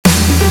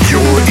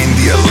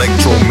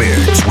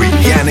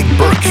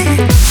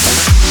Funky.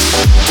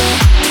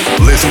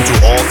 Listen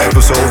to all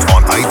episodes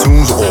on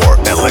iTunes or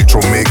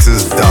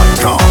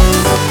electromixes.com.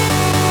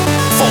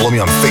 Follow me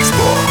on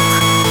Facebook.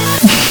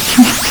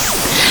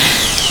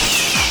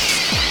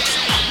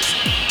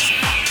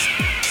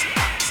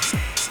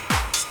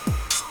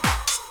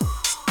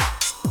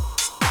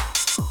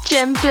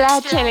 J'aime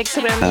plać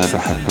elektromix. أنا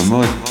بحب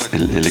موت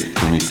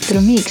الإلكترونيك.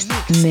 Elektromix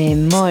me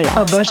mola.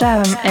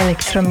 Obožavam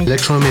Elektromix.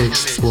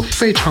 Electromix 我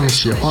非常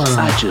喜欢。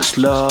I just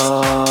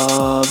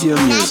love your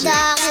music. On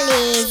adore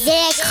les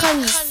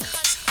électromix.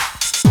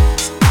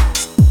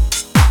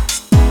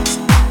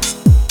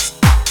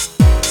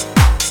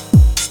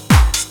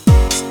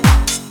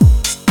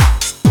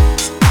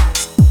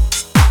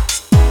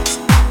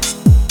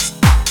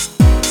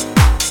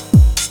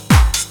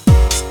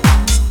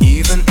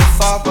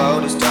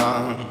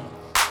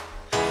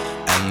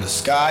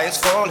 Sky is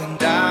falling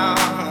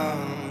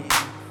down.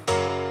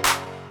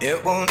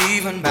 It won't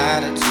even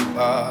matter to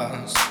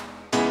us.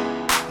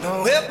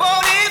 No, it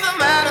won't even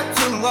matter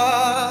to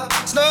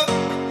us. No,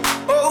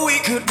 oh, we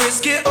could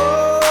risk it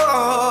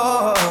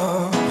all.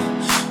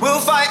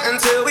 We'll fight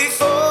until we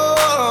fall.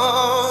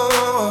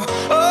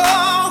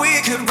 Oh, we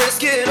could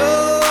risk it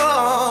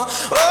all.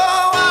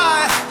 Oh,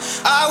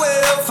 I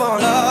will for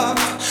love.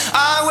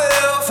 I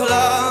will for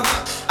love.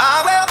 I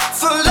will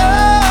for love.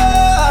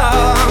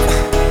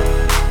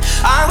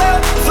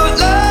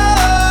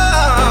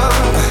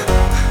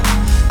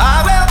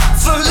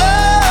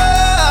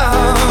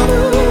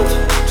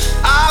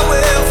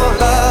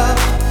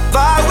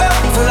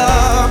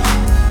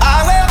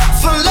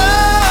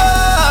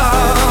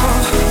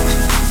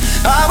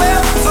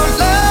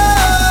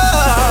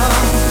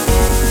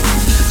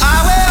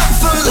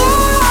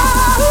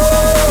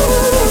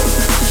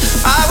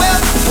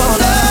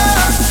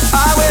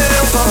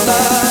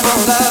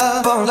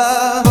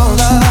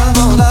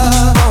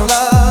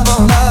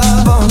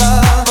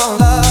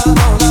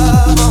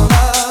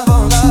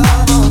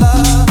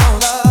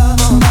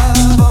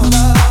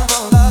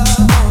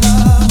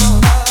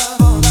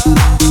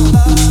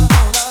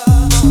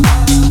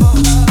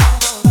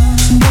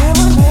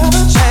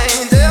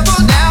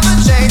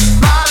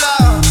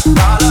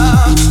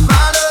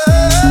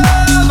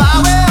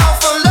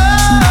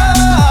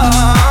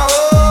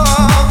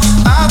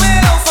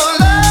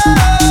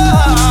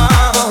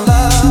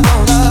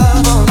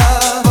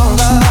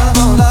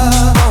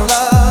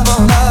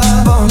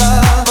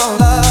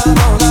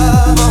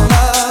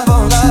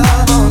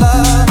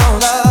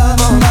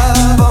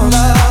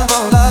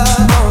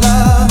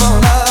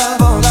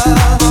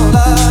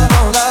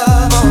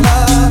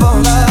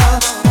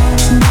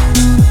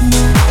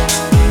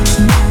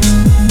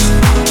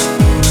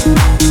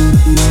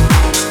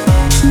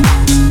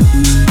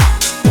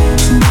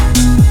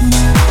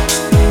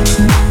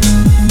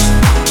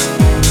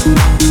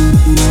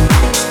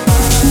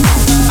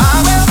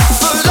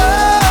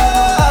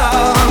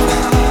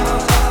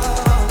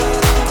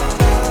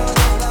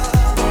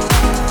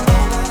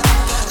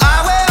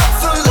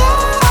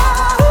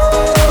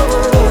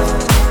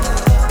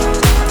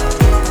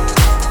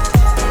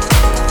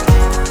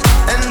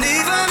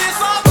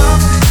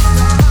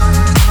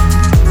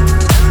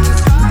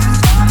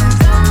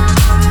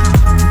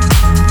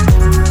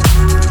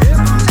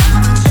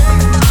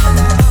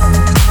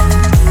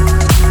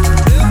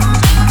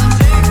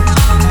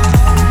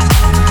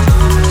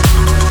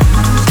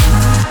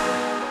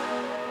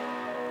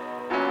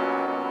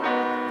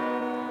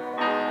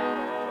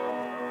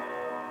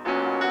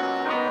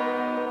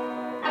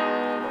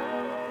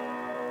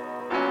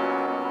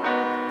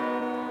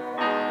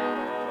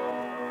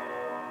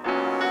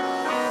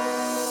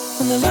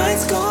 When the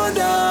lights go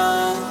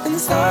down and the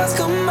stars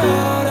come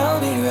out,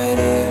 I'll be right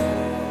here.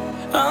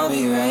 I'll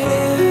be right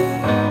here.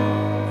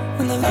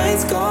 When the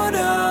lights go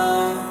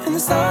down and the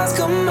stars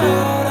come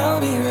out, I'll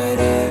be right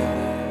here.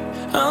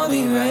 I'll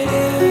be right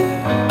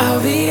here.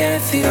 I'll be here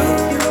for you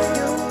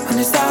when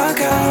it's dark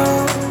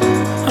out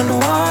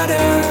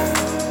underwater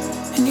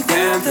and you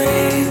can't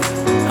breathe.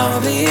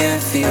 I'll be here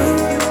for you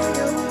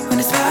when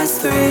it's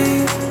past 3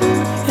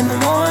 in the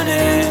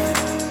morning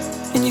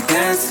and you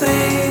can't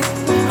sleep.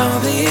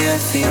 I'll be here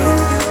for you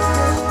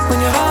when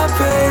your heart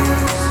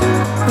breaks,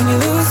 when you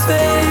lose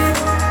faith.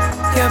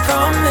 Yeah, I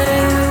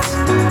promise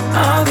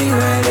I'll be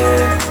right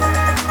here.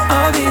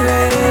 I'll be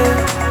right here.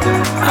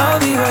 I'll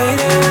be right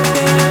here.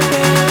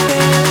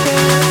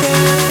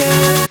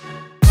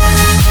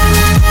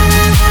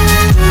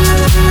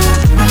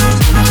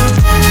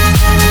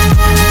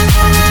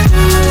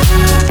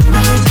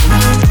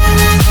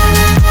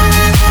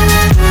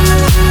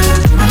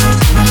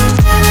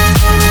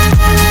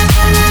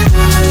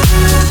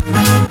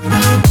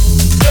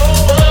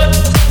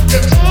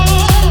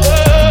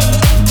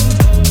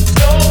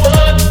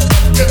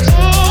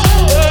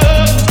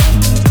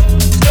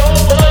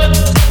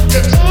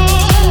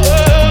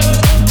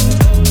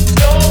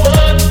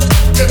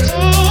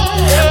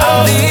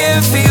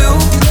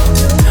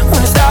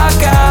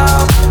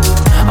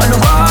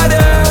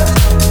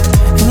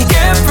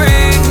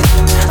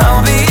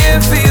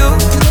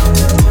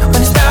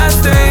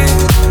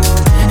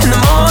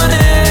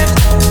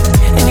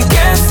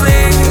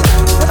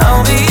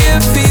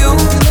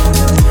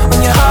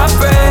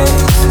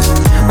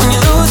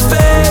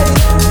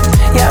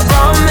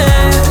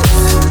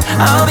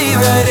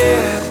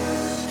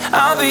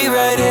 I'll be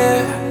right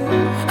here.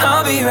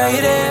 I'll be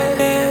right here.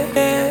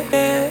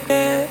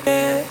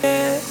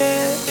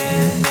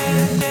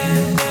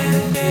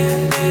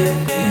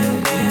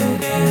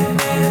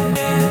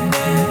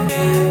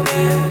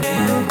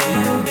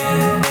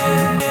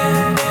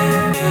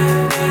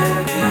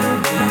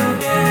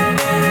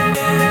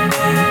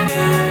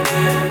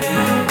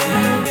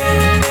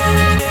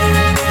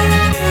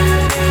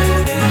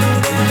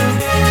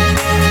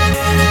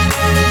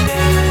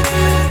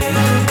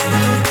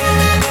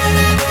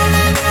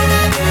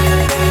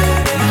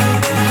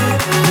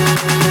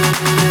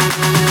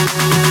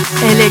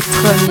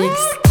 Electromix.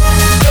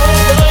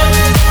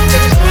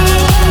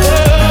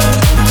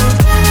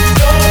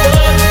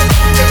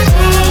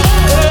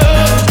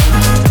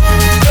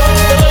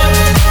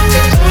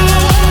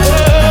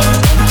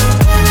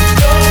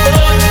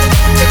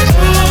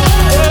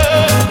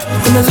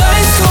 When the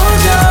lights go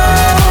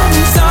down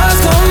and stars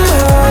come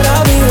out,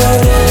 I'll be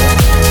right here.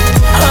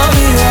 I'll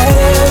be right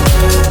here.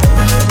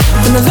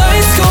 When the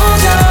lights go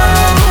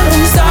down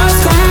and stars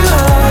come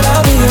out,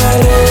 I'll be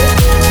right here.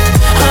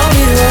 I'll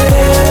be right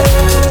here.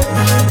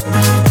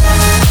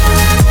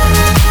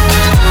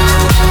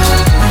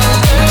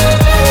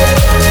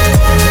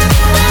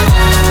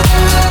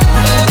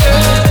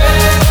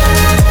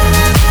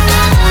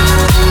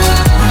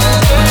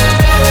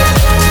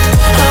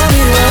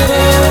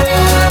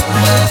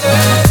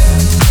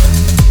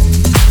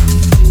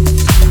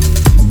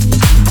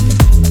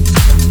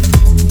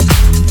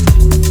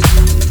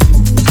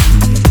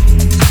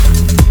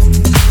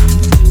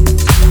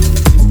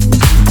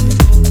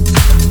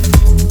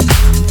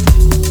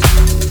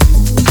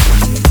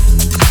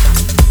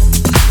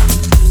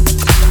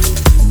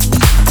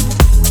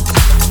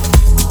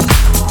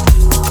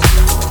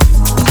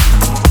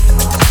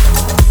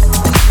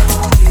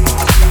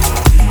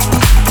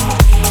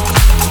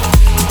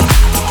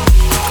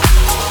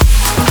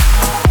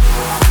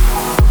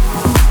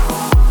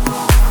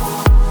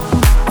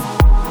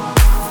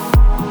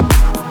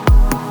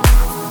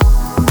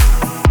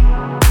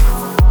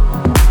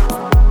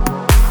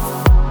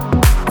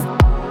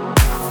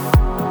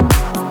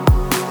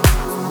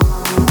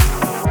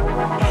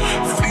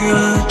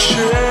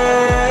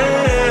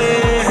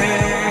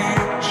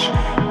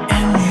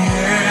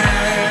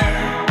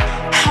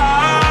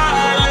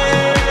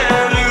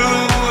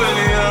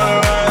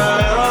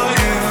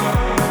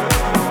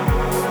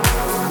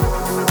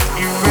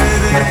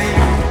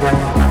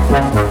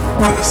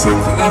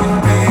 I'm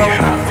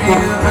feeling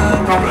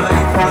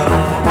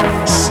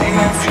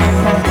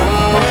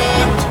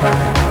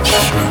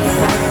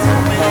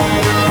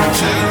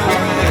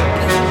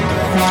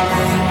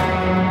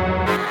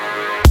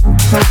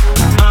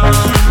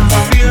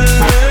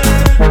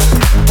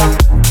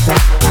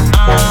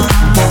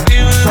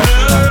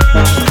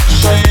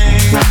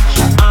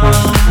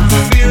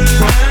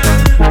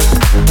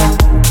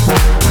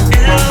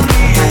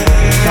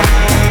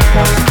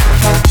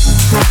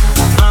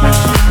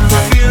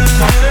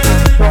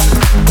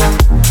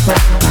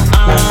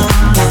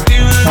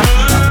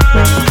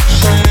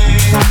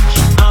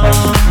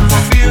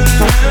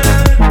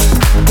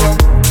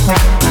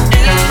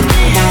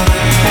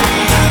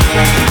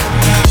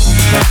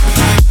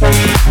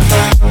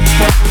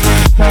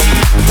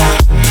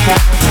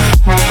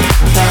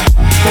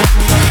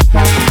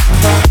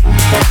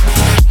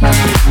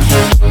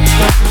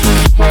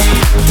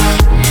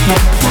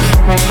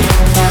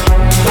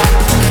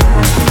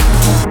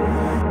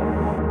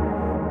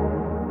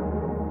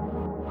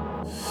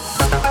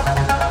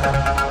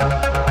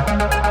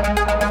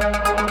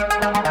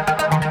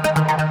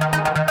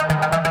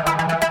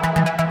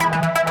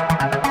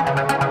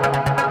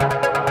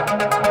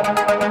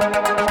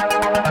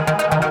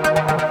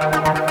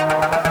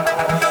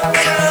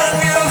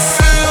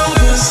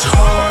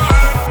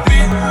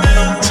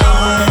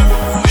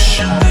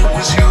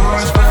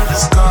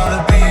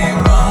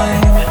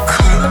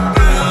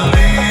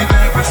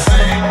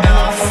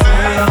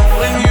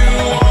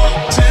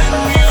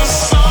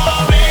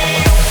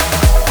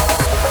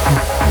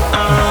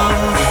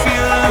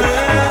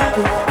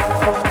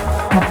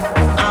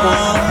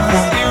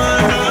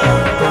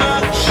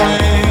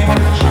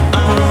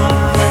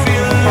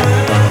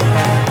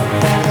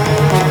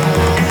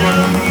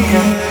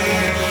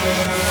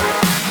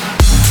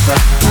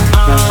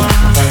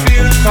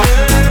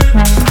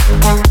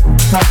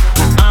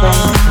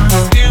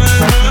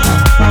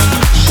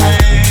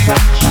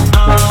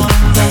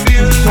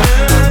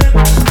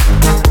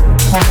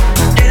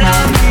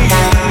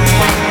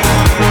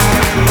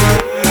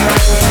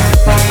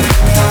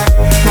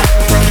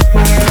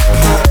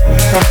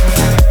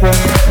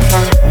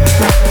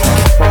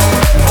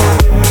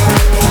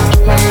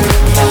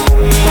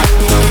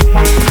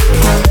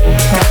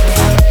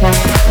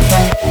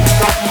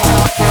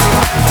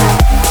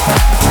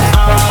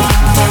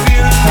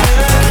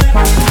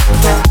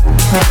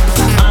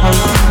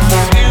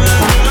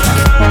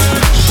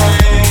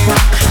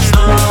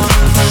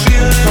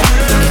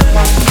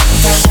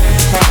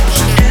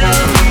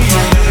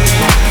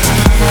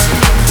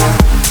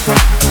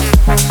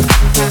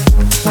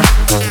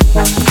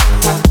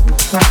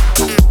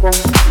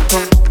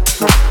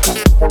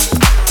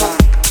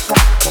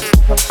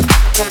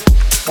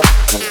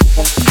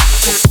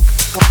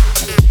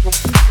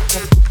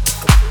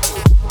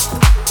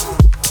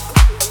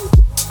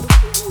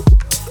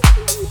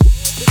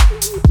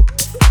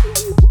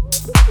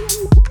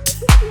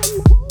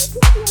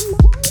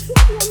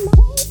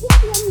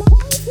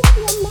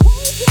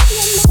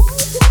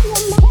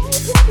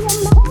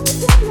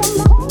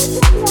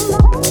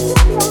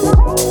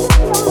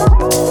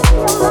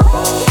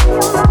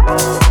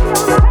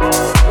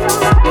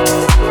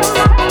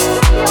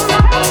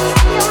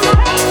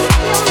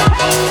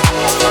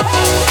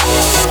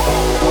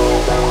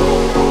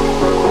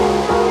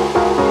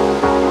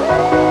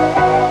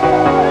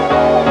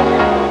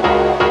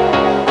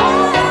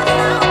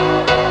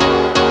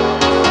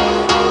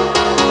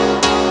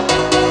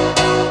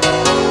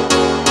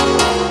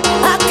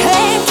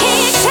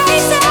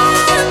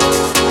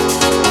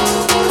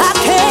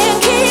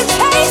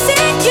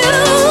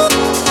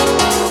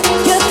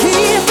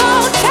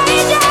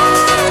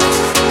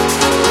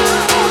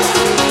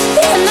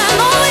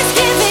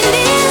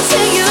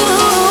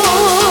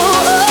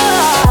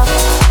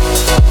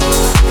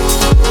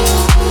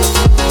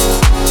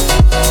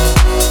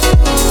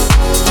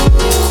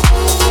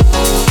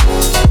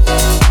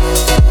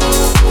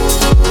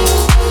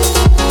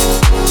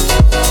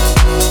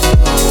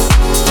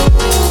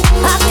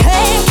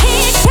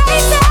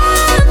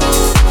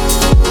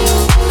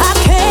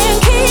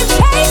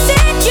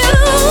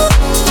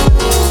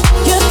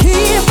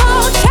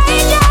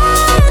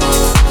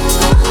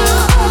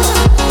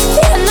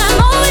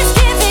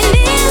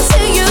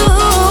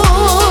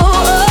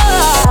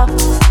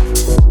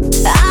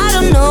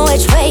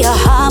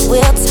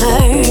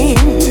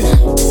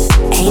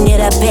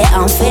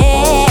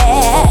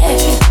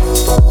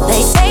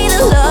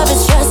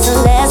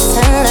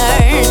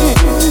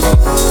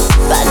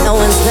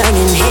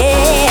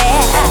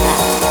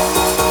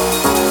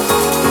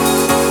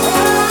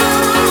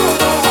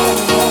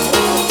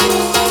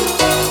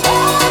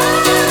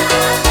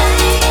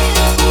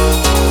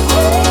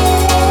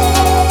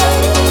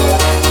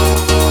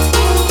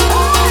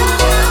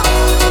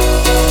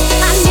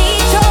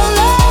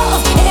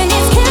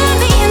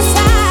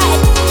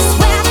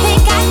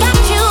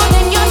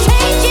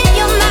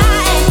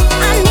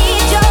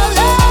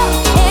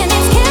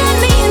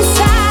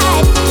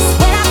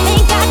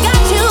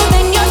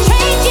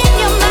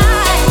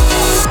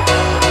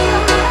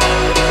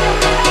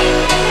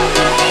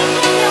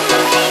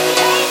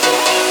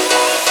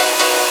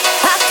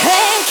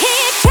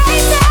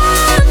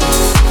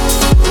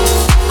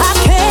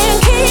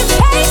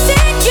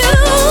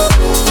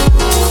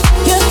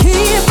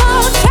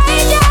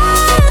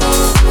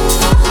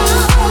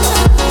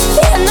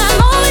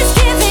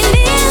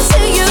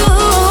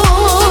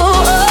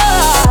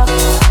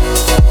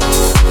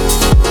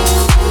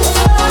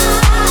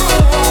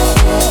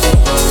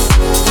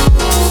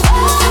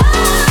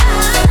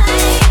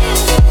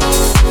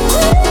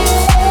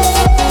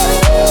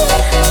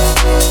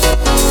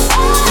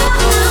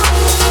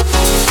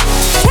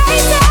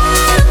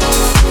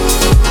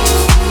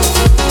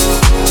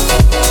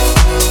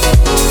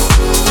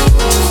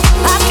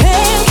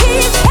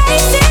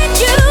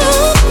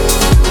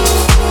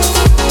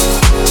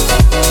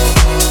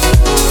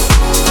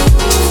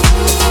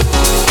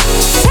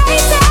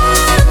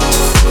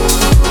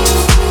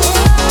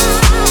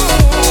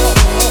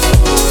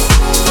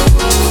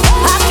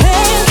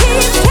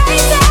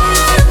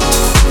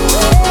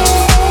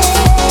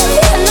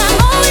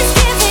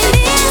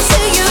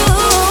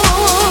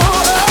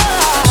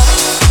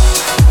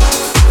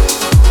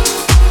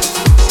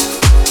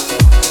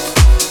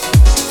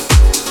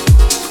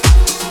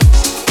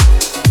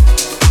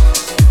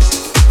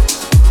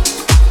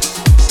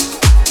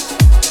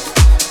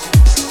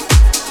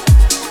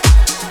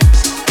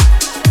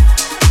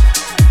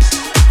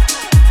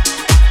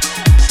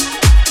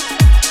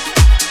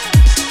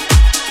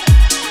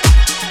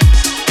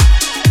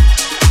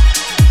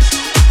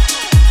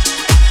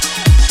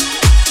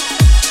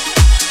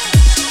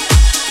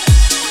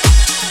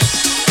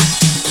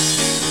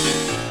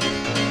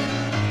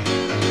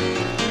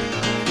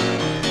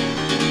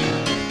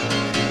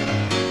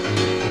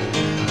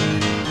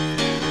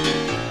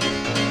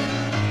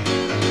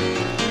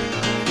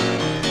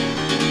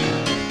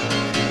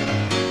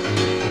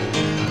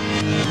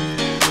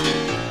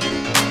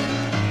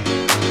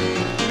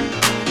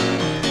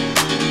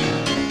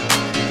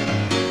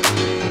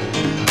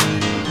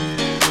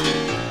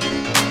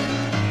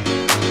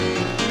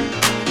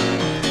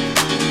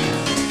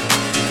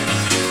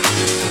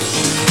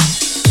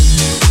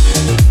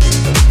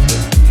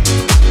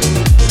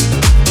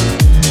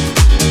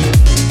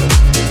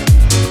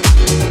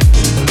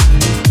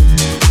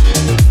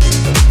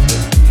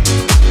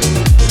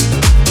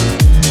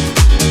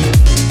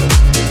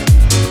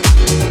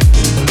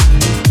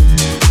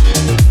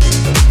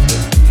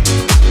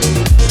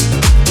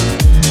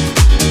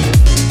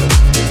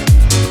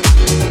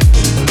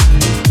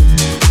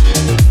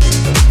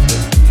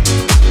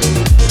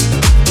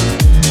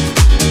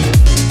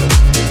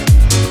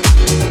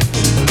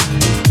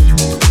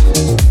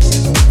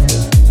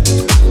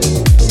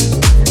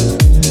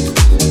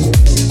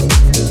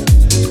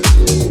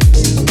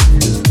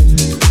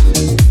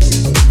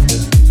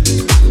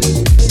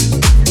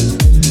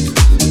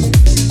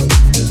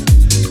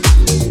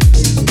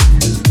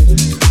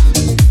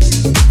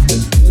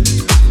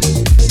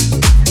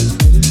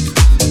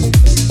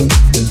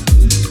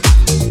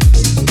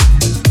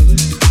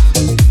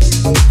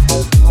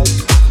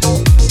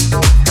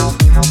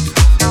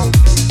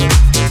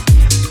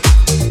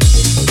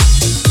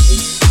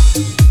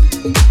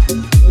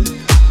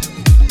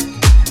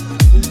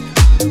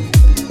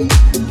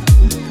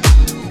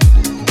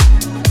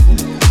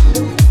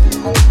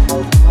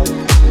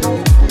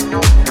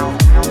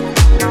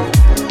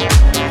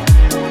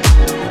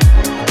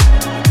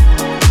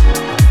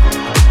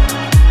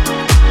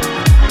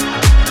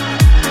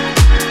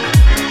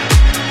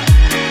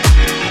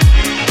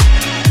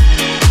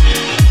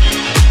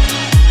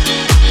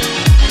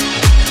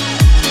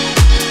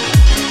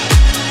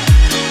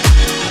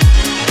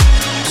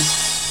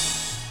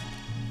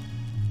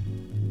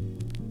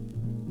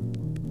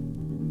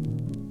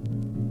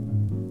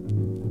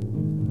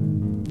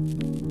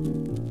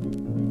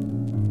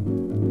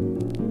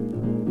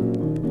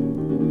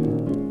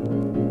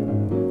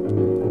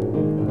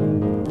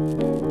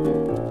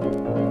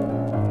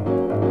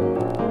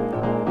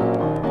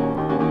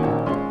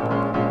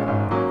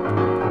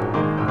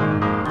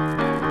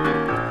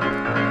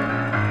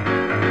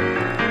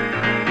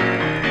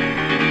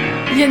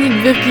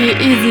Yannick Burki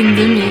is in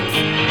the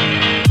mix.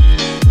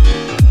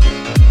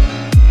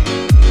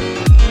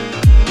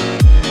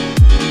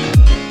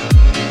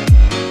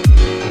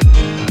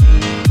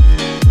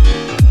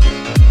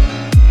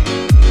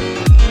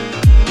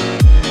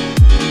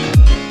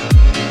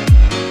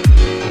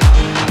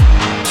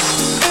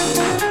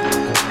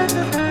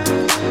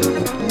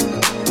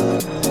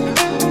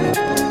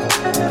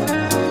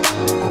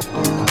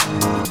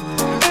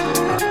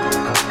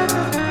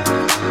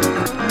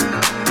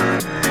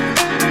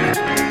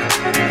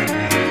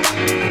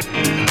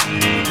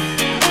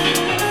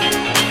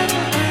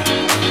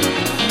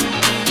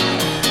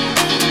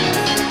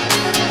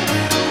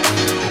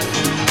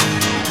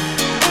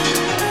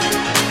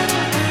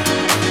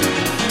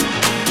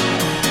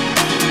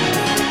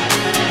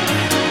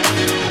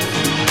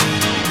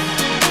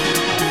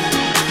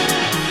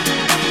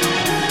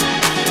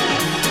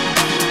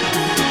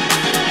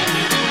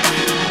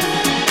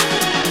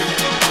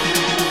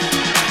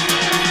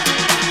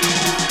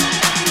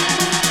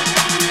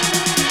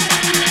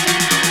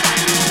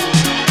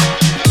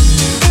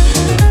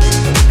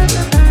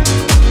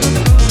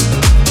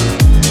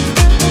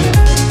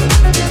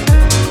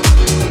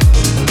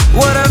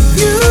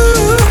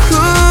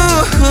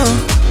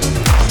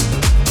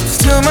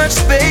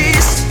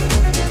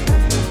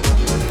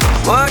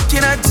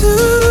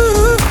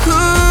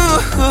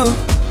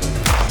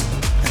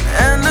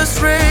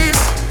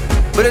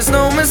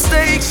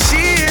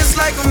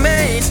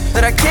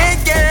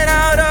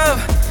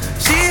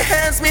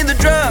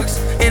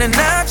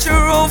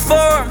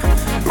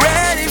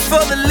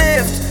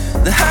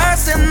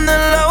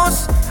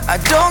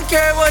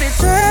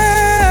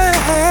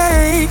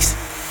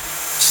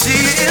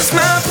 It's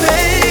my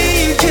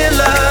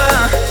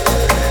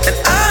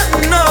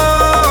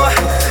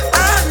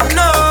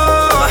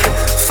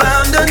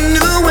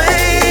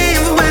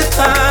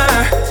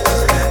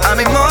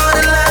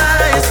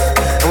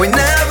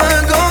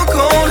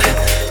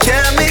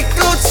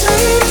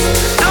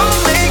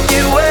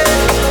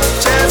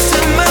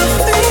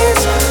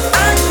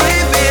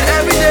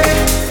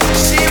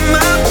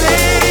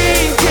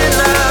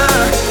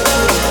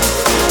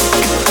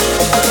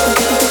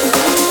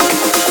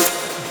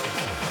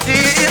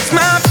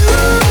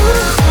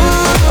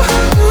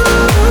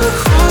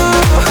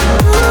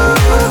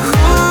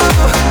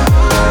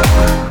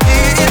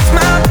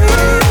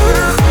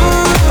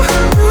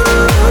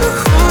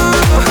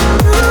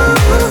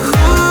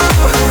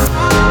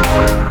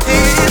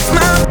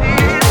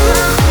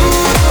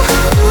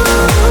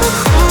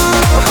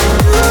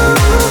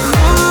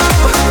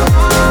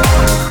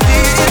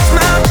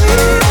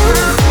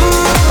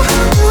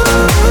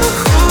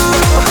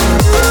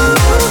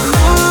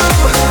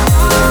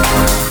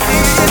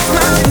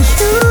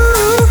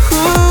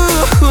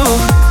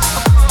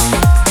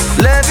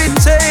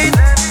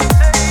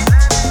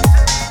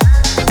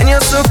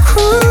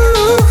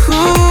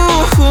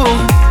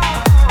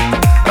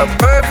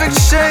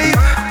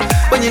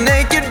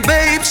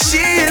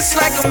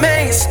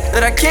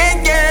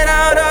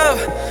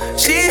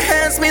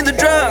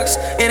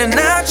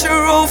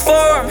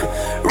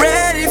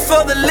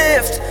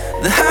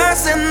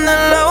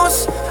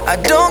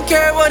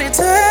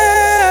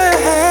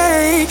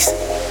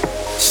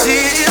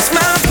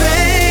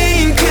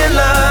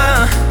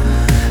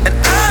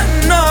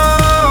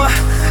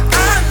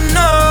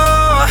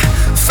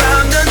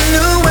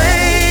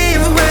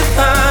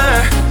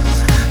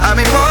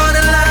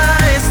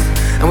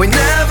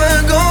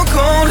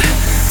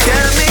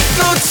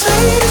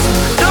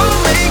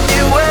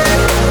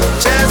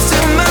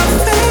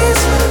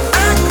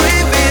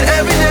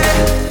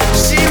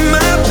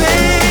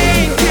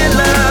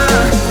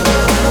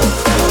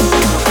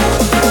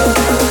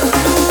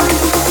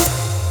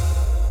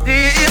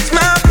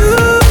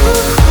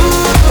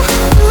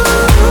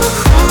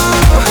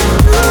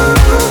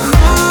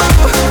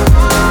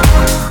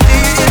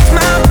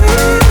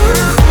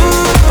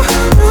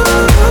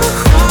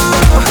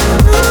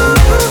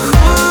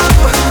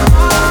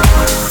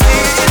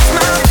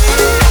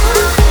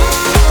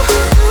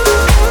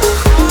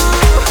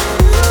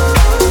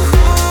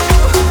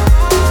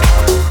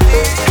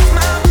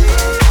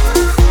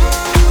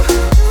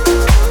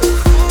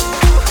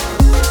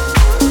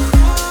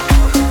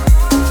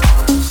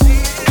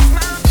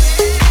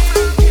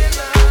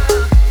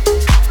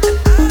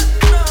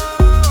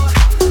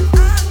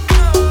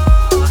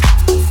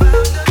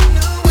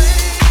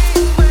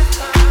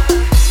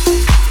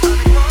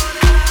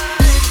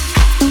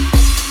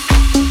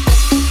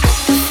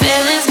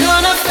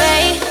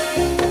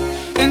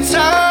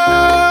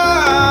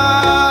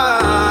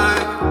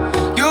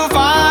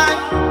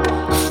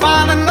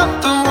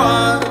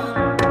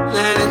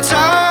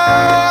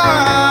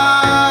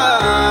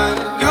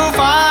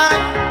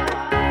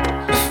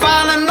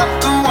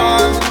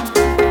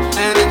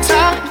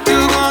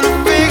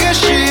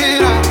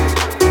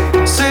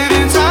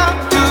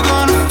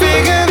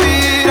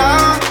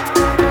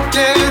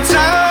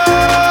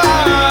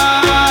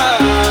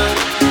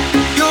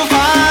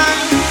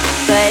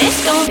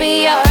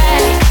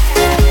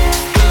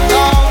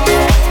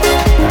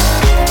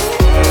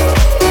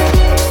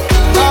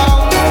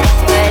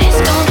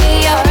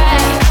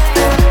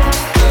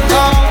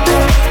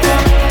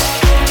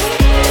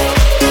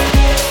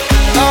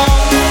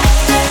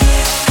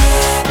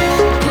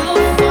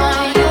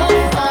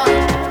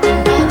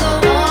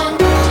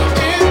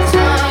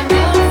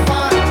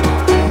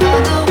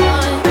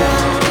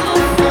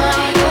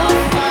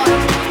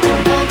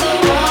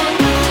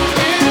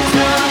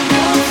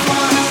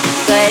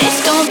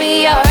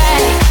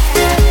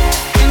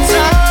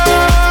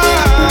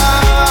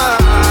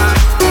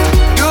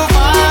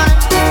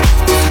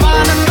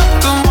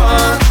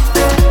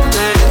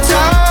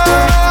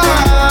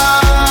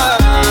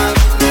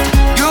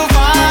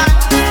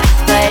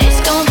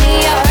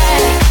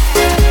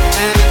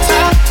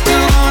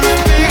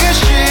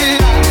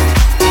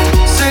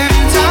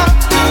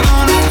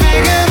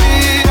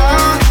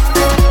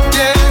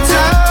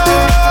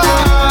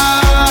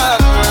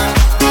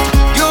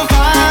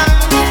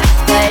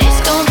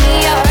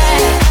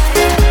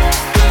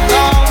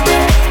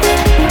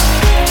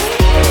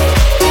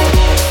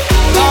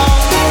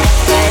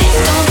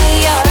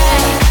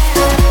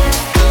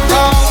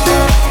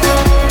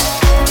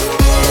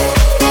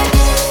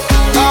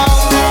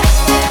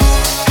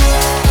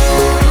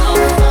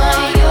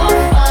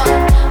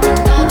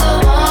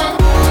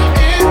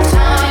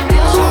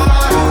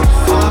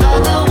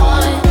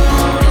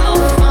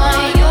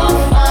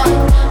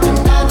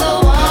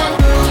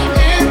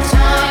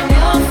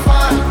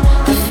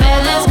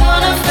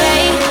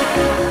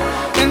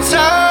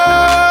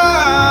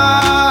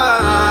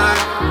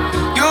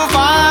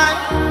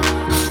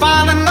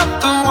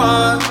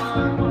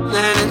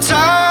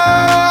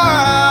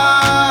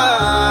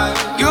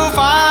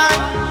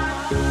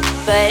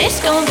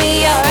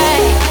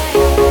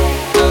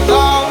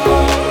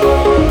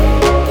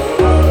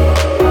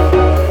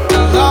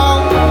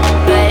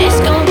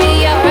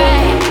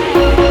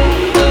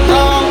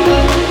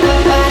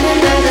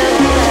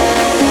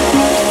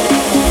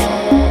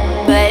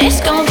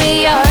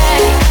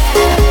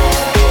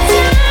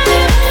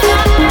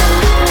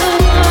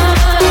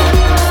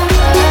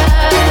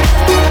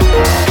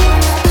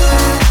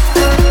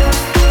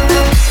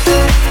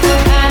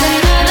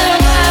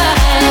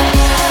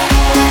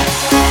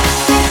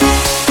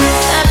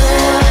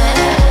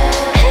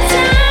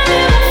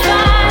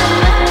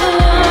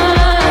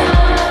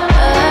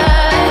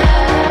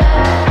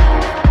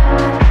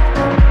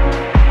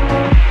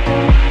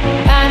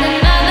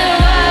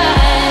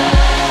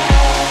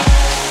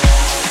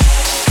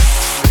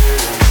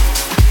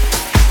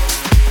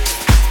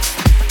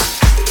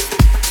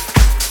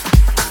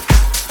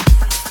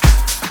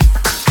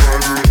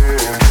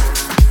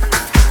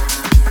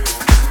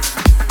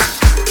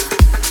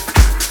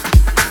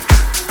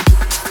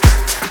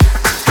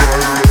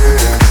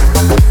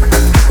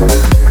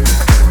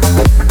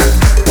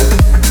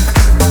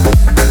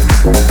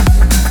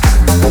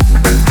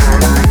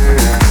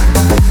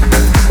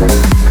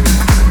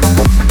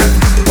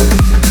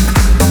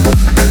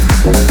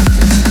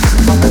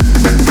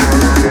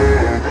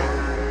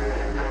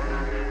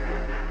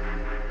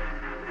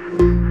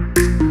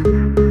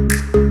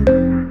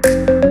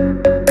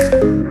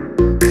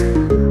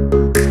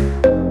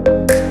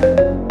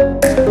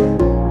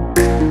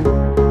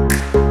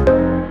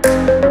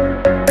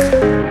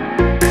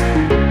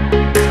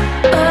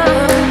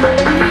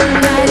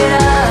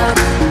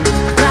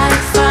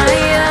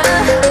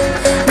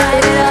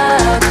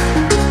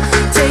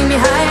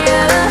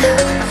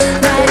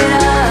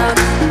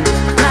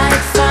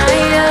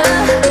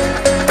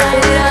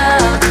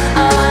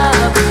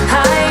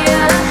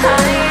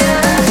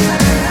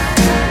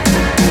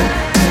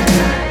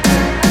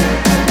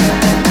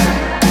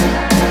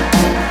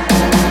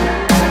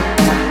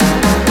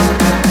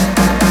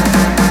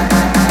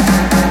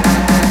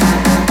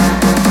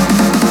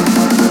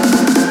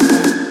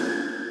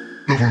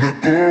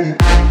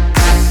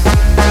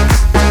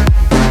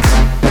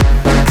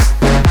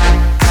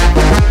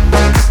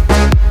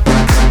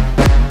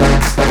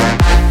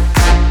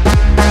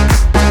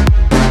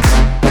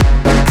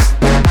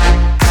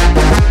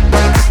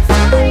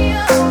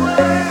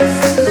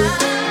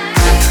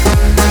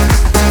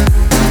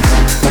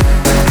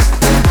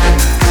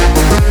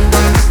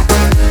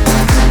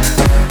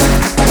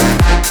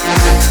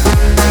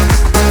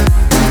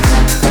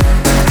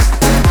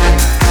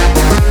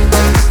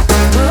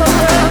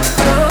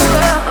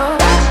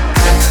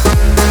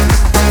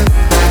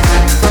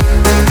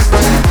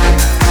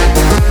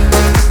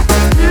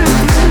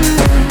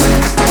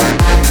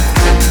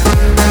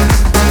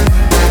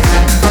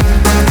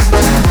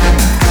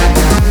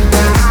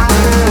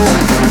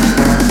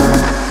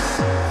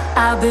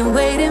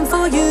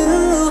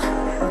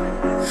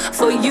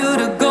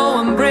to go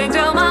and break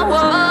down my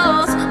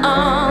walls.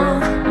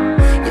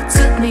 You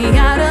took me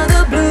out of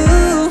the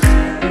blue,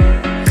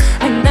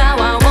 and now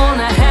I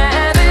wanna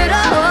have it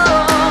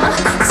all.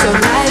 So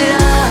light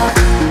it up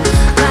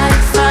like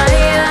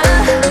fire,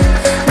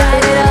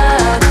 light it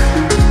up,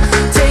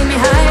 take me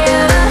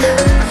higher.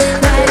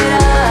 Light it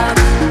up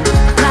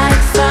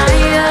like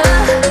fire,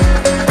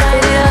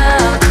 light it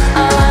up,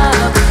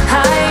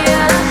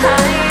 higher,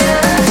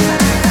 higher.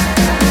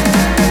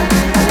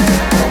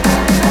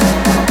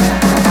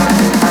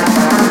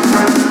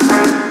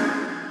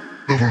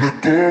 Never let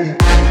go.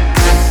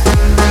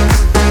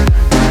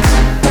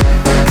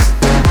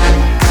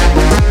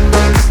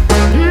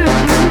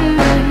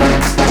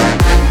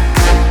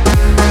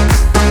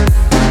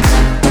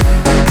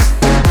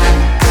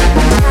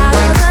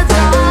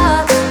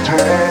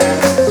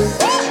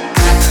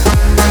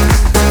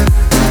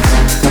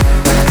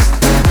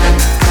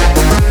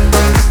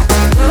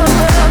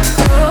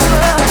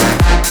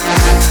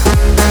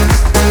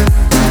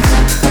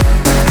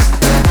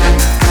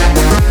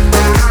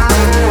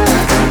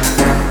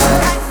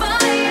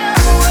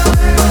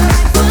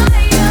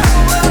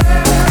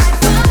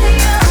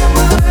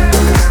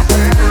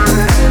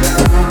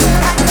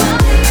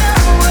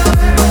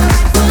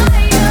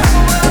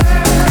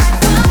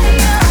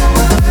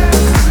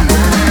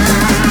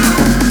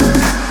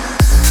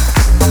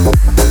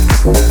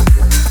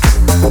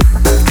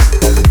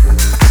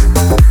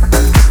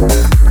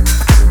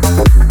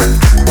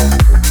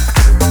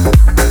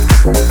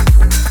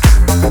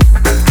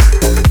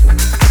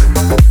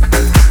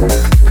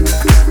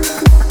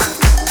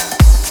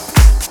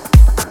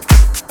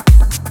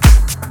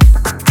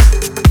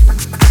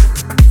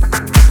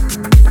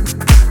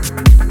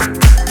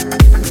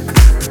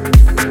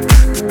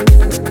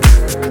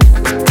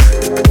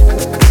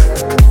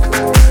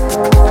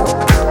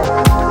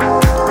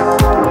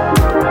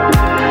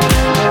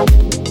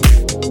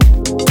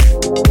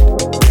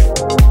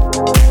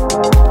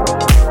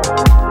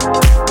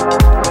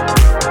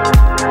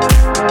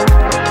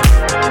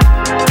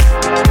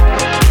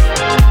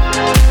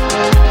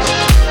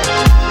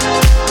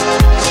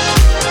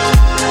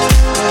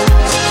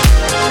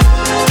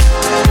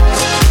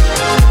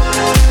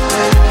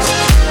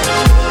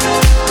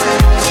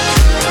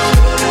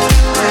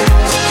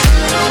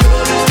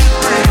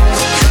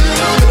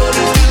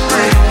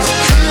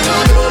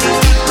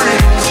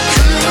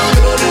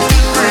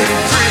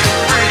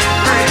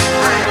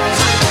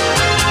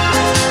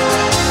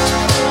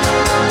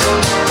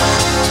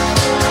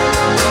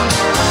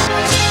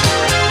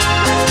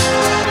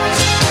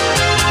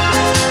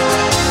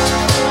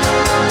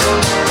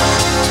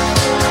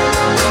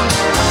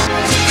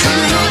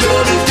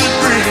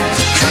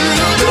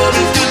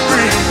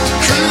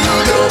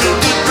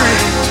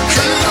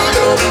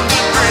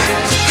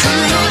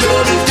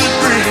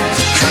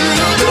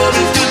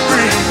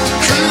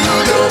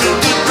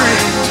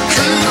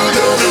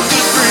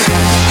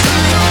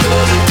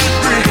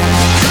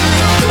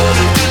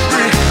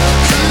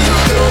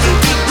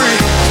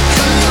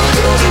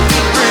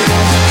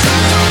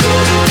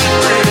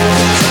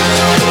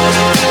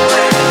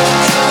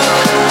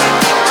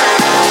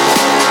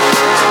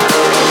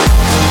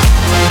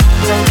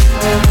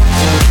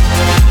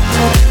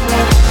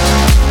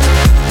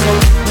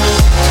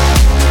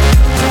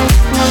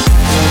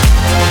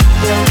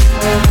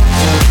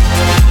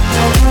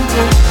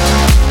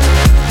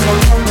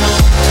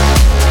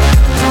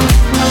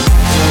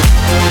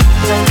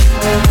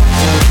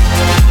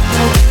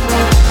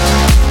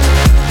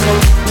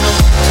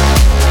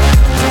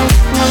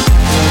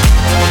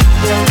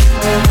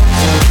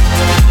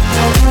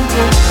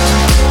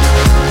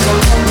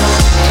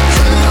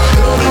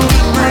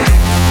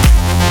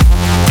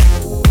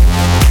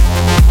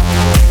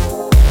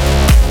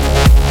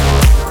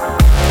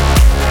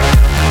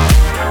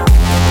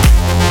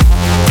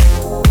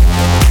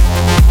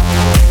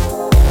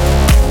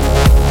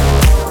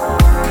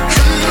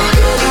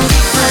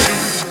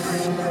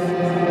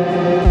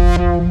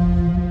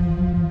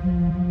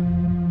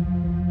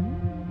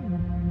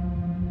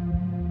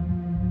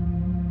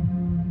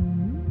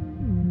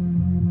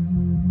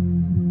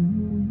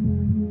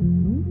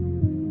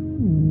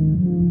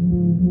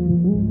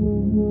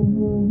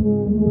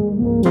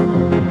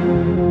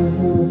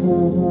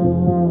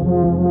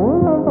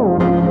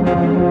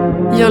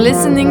 You're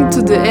listening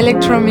to the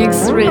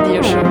Electromix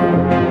radio show.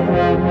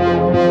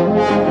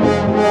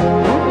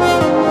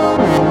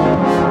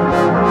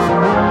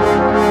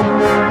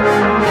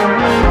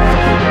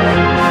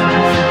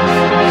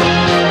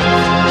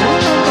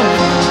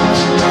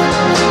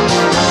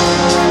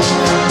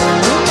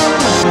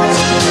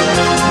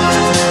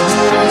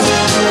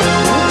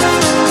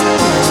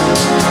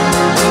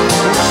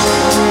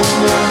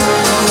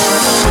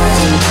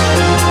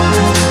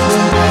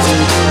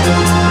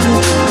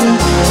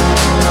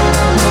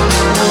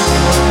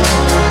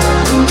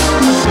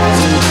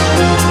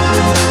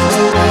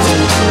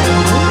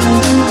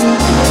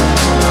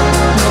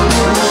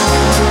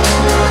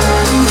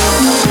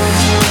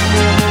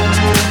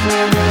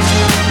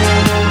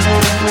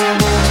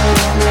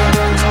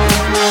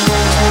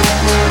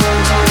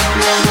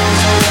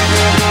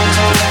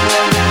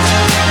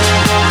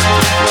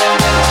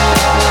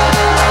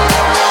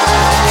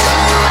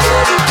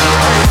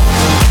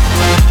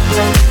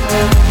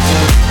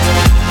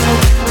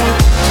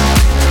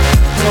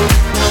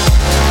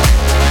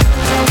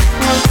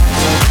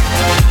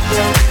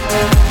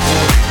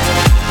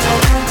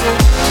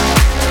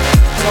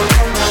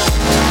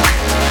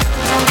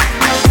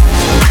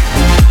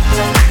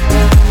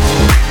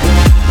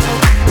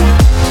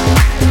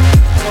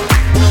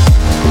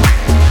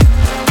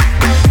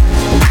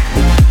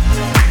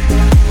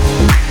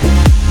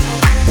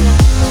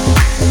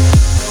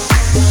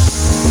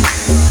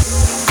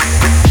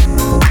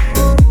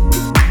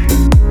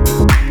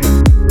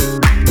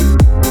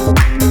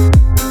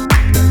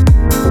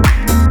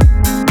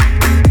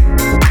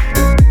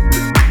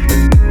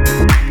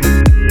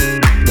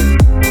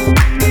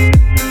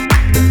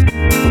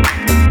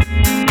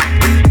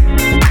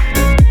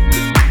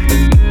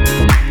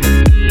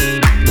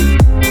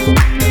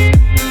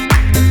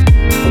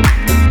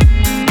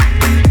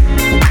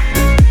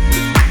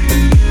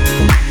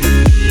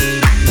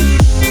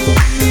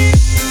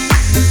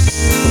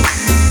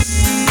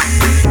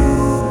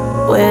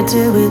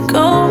 did we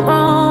go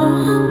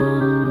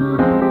wrong?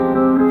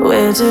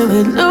 Where did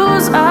we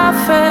lose our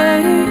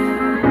faith?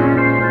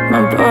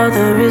 My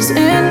brother is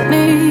in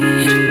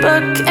need,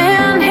 but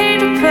can he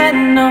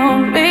depend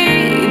on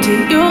me? Do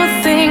you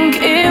think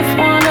if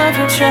one of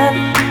you tried,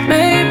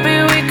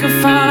 maybe we could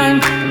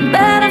find a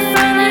better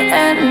friend than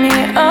any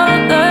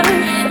other?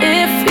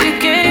 If you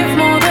gave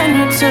more than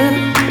you took,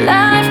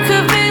 life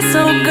could be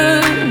so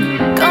good.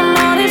 Come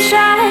on and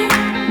try,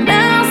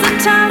 now's the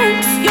time,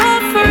 'cause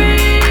you're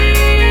free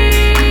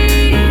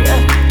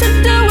to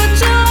do what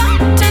you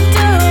want to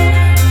do.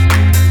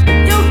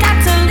 You got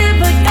to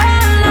live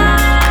your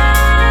life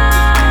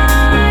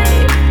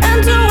and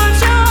do what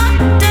you want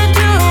to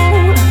do.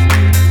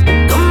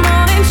 Come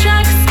on and try,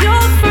 'cause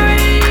you're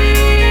free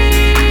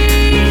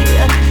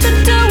to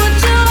do what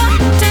you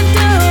want to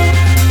do.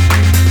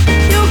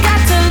 You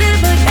got to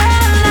live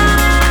your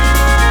life,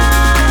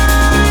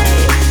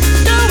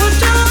 do what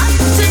you want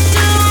to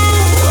do.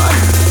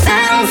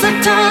 Now's the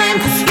time,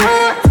 'cause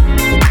you're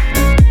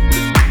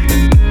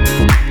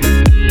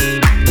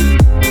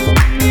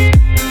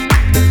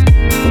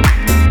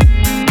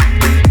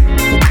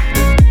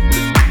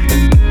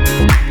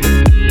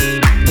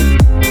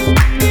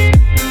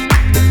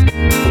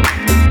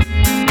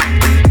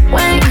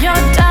when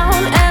you're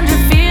down and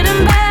you're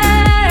feeling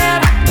bad.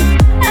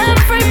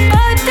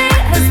 Everybody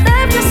has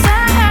left your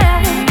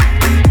side.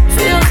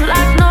 Feels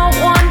like no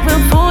one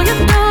will pull you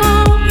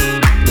through.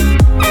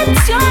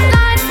 It's your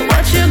life,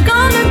 what you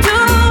gonna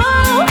do?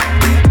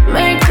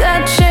 Make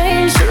that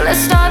change,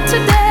 let's start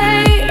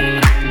today.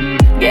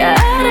 Get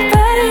out of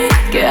bed,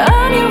 get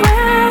on your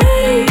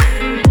way.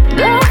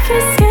 Don't be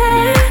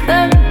scared, the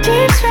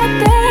key's right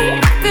there.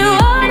 If you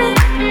want it,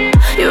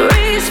 you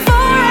reach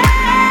for it.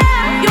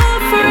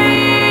 You're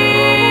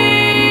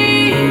free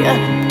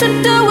to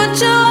do what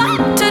you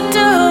want to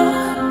do.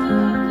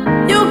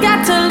 You got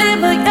to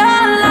live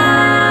your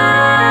life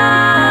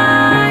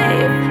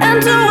and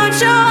do what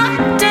you want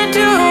to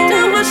do.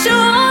 Do what you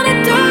want to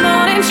do. Come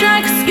on and try,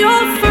 'cause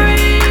you're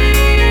free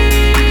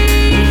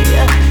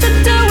to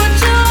do what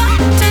you want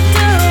to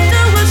do.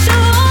 Do what you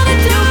want to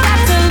do. You got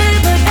to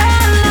live your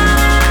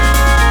life.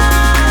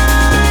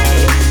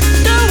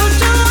 Do what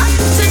you want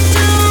to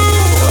do.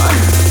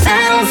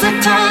 Now's the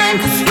time,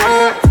 'cause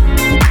you're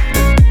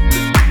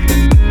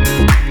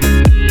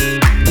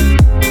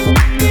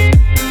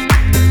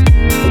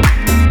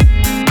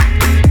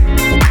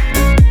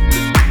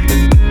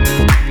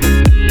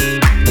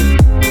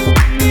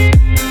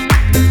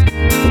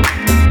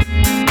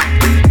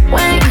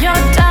when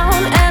you're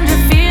down and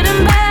you're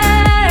feeling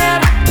bad.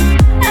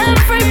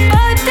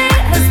 Everybody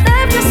has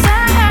left your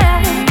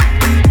side.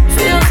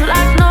 Feels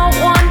like no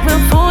one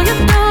will pull you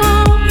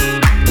through.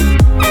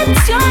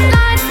 It's your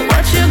life,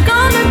 what you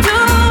gonna do?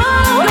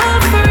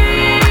 You're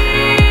free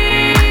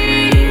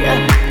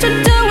to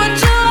do what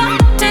you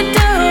want to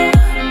do.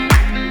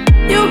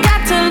 You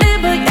got to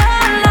live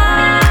your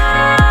life,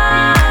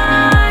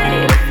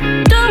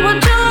 do what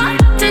you want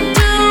to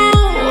do.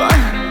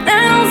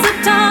 Now's the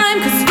time,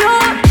 'cause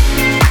you're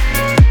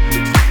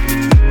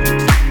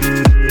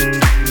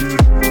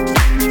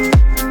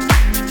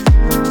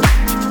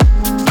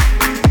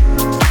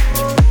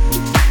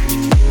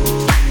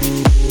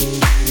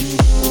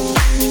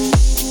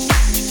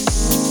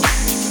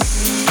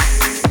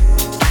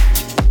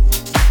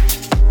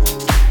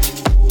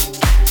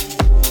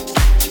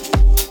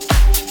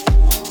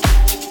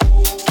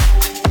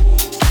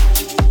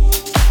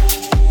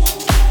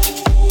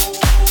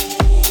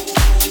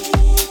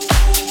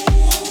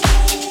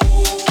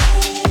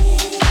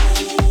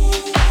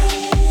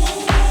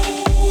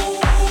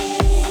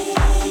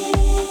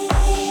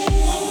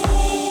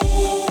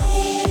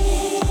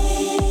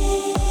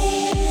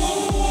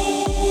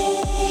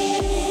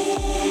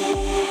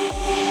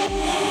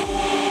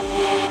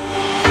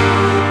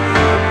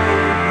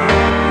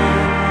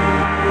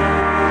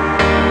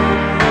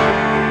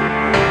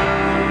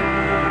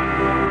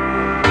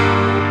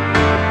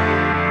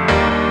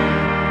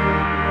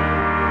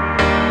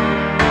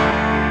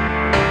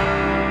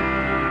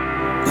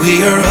We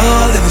are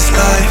all in this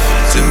life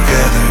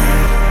together.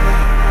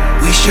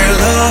 We share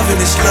love in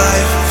this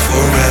life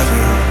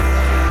forever.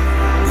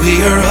 We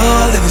are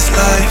all in this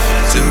life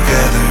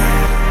together.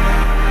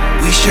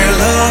 We share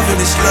love in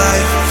this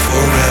life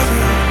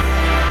forever.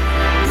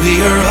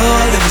 We are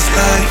all in this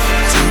life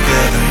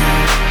together.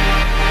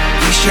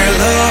 We share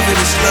love in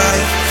this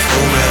life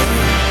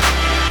forever.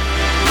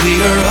 We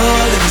are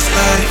all in this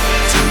life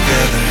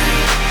together.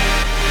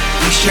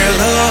 We share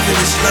love in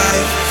this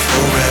life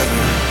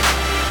forever.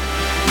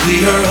 We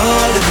are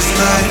all in this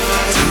life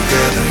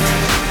together.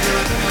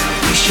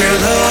 We share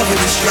love in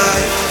this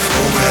life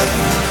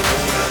forever.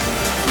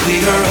 We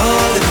are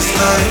all in this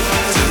life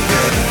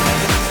together.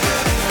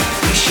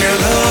 We share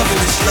love in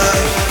this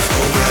life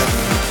forever.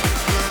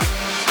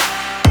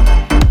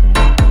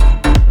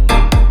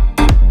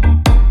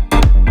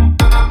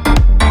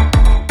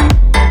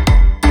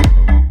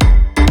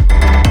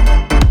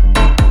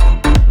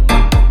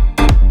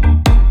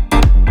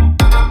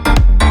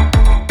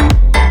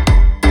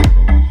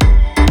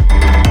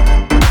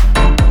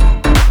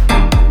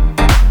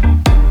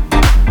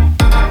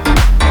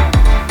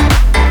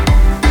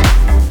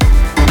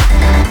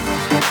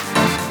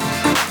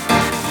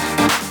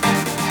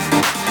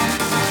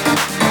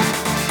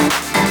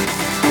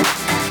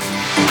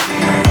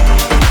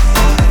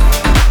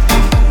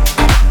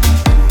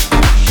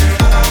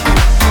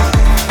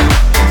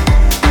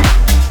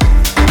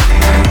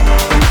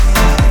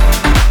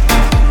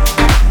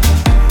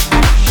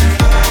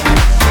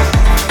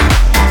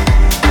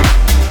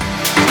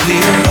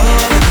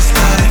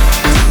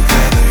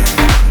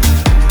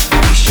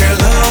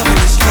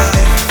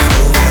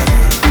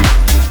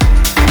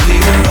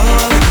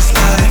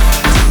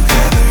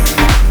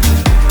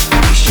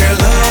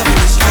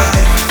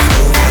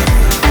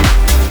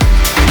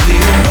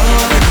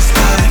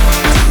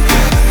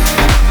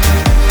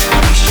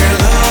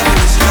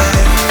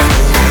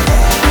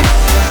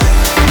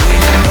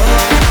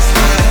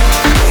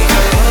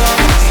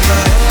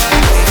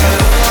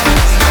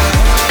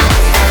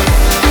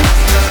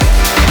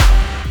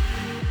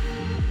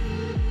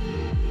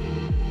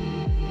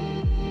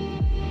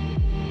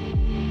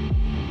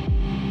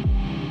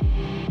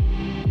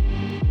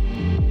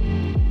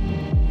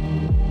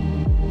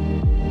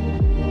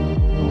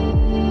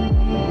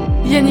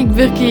 Yannick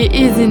Burki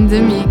is in the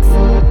mix.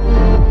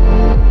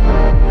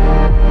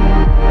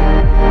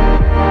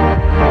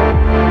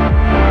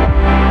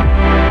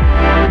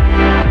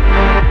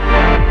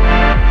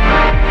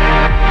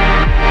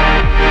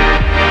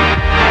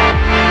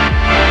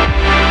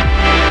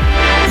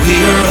 We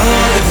are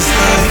all in this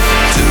life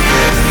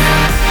together.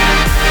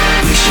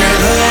 We share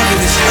love in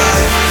this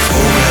life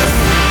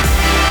forever.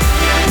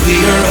 We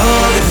are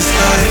all in this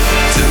life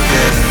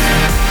together.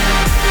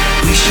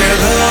 We share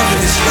love in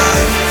this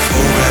life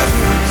forever.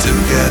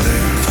 Together,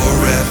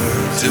 forever,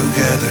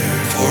 together,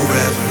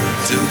 forever,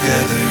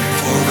 together,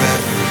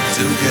 forever,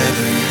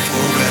 together,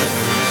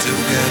 forever,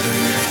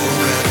 together,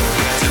 forever,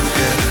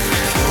 together,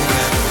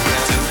 forever,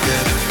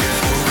 together,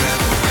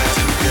 forever,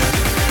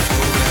 together.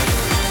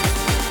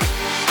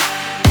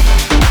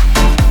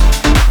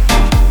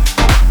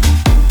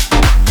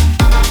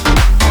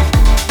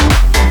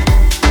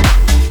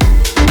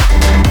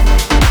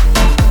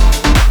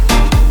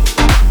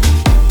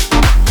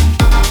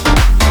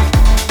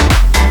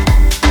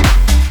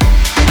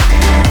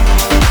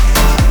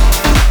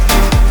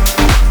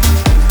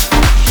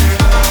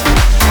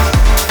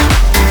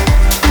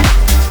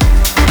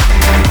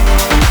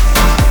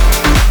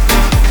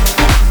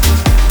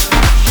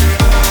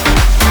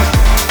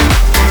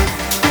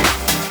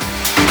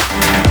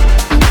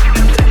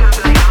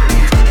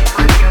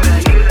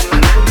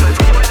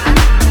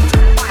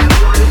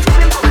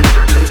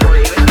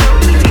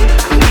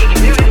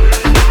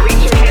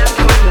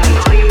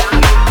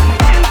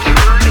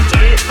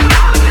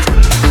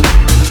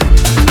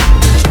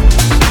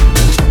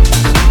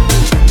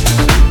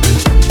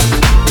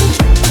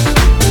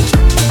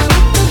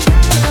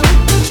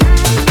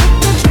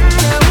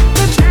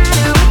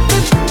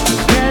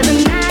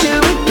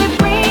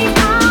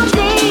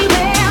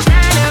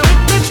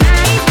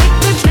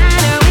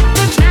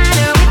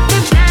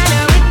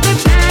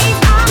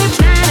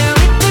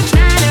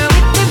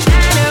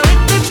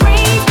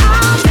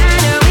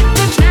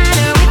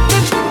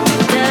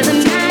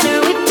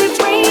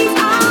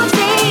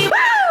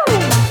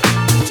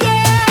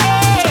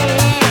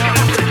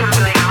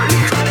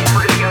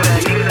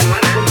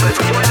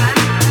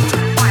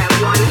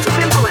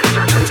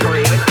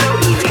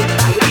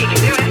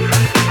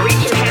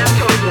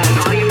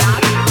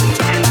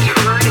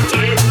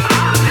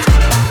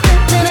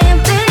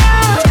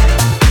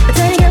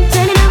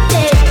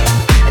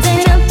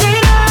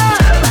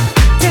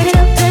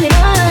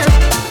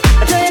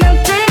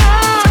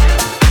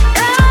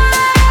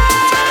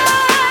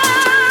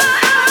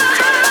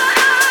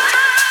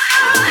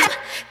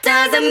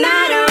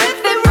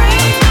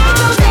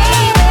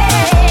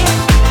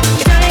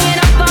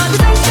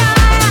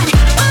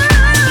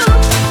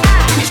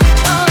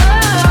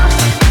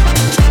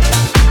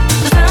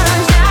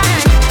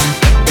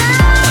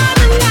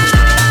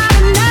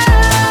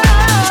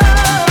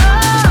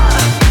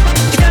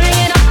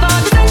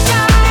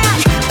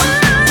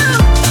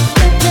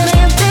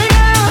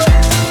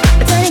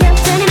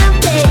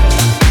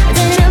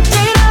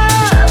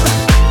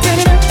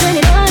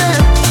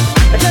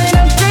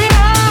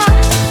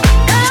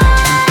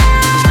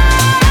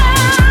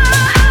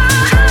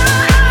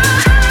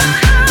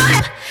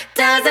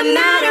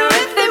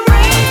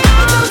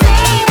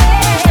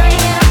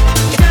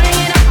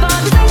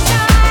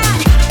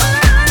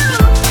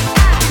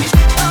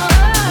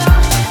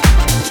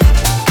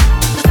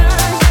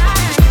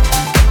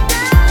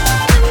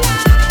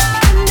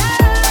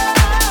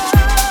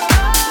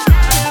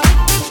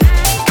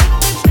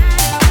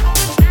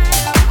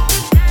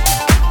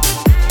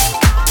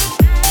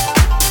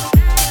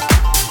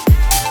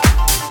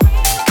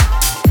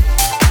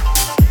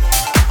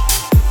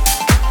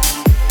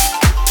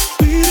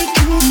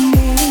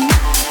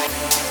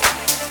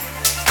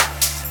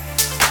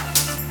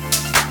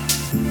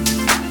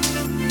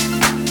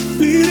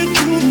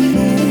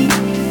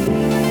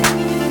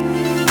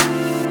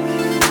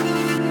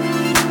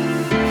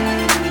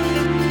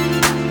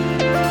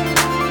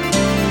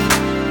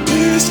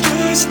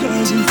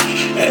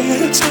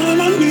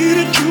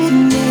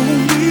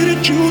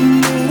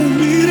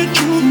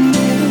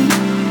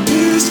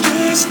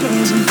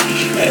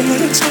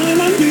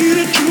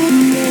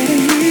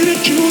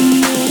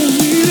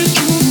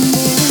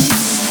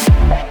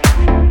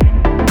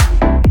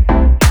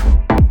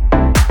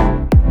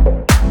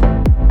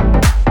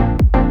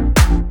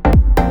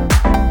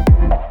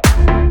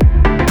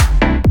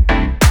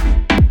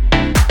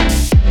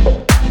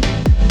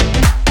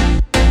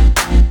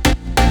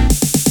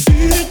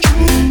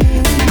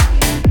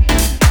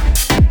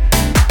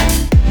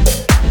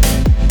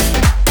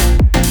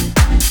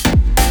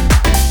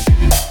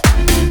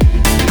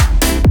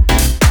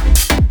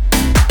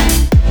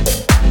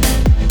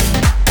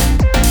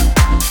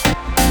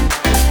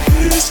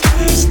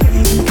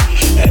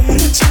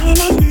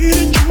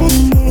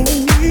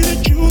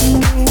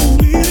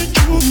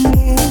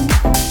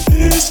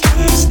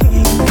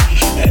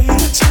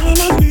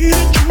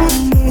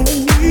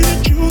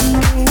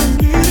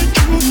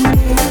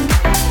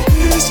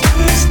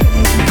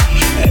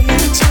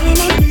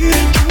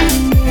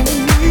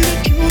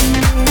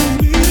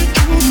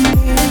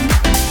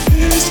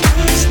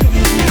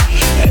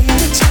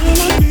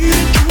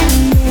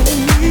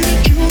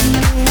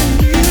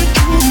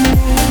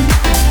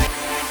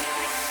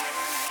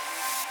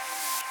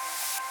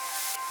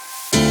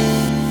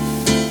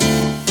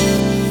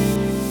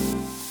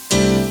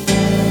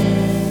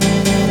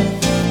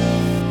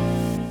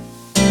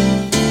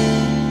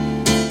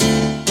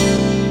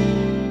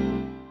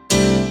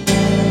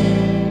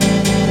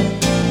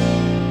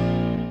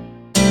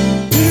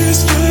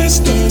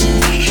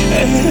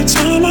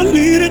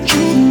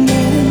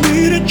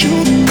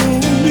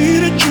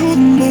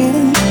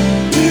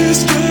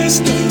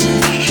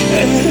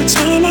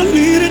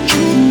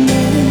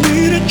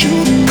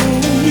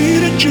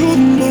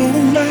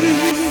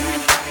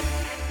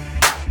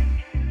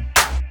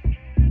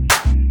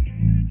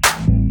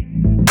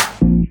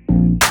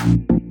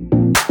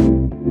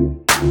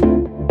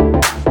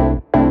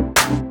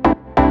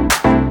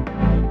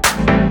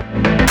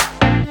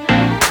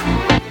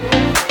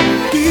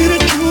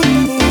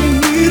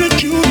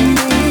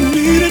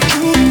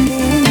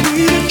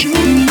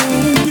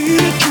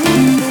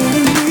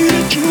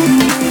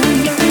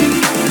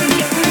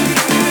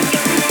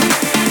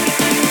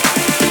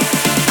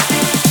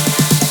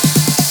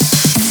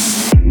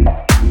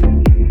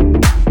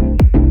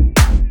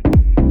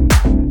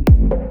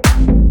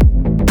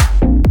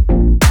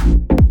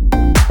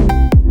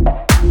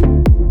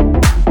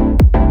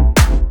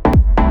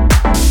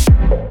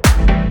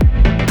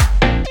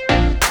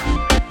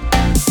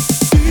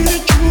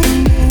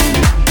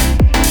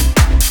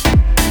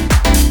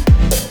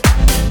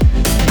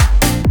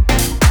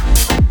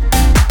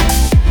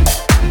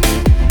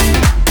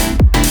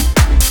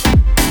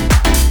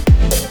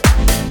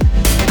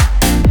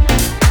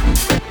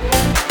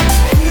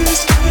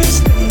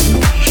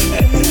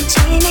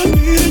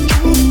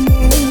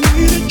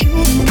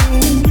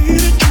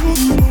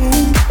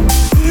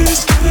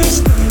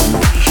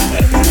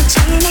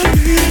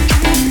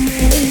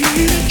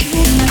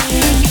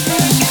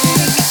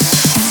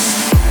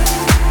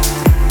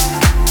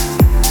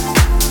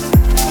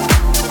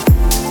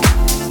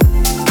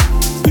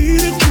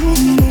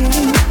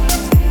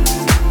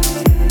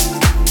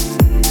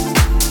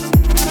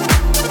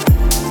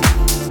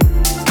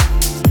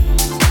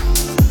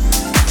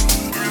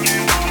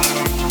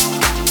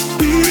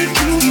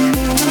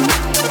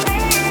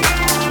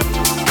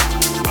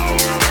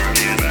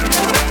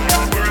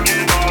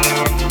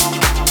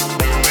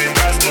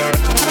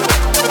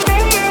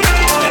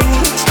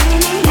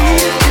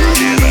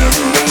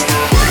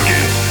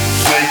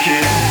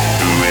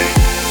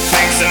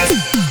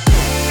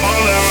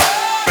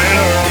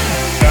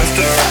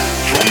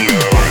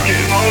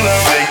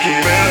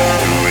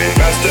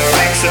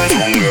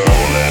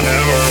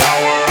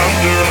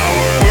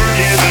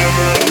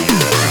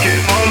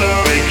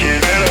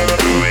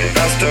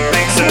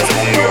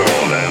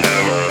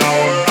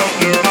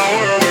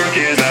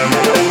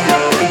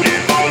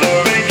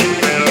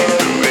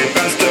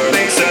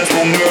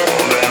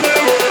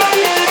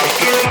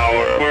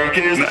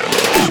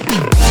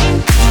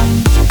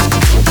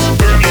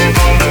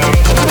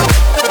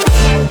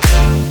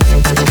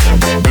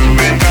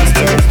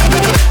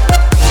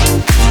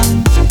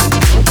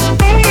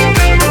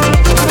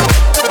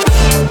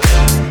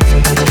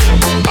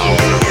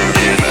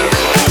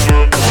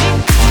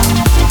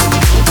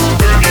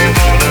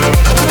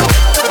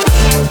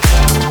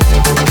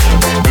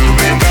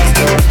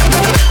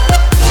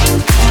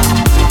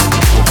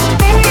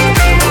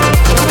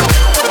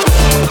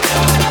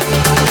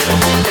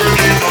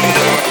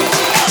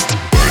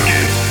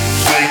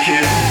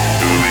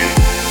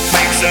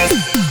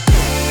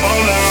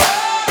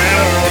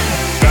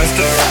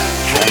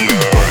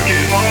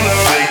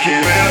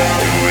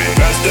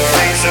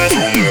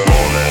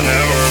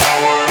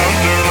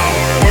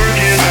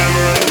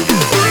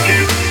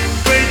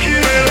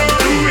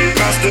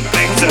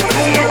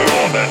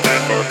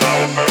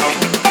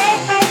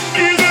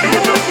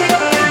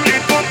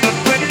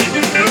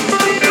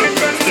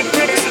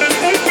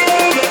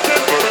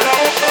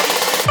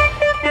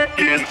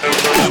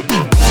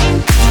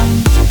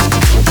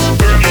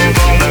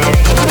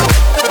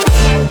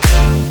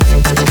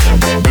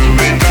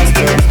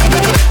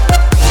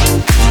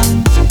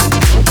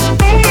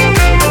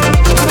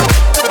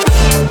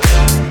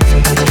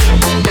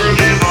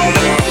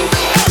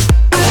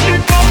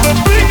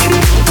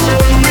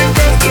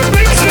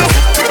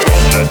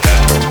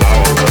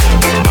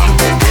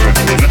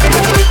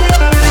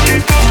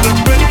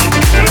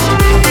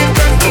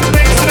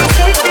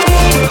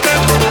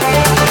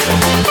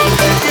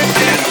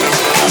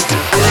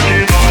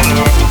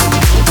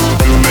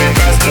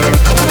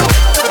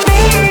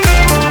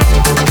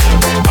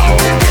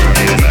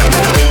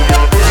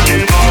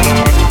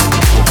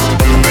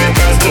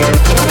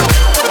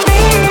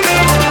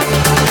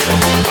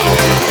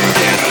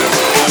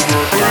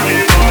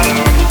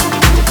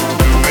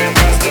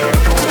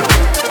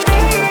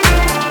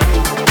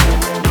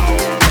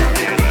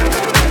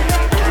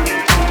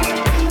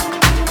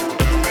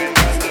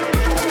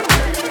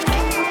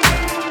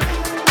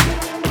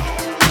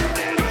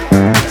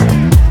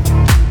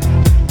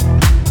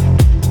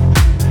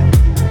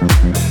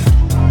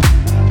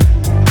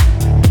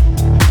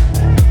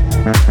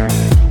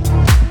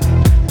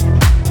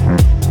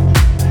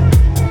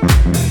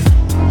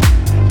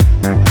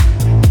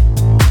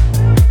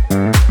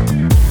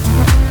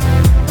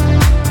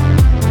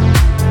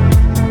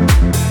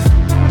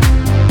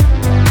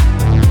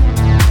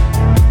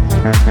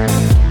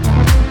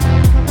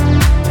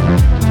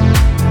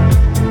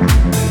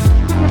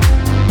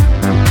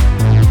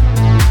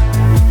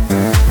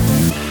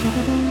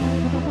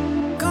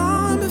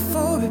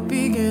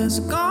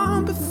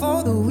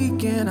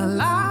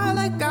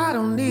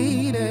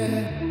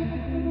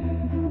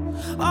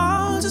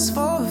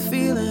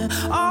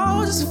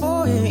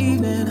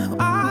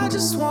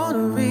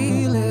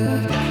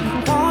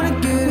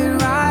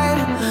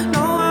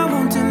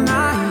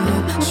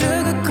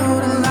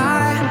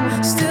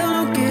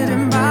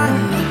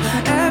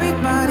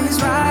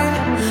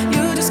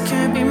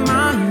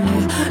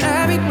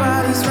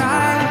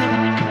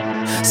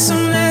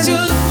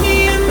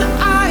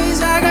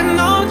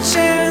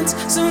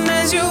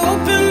 as you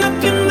open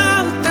up your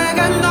mouth, I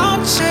got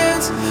no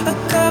chance. A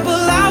couple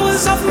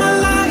hours of my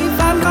life,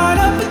 I'm caught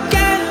up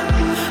again.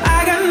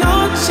 I got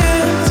no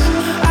chance.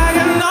 I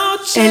got no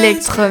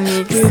chance.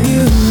 Electromix. With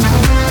you.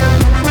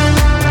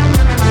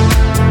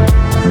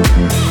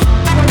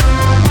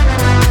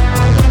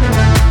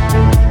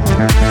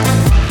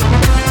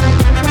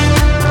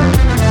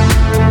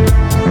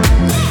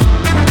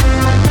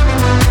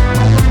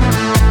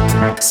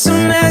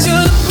 Soon as you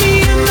look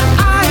me in the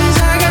eyes,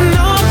 I got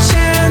no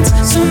chance.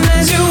 Soon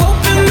as you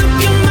open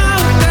up your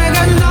mouth, I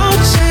got no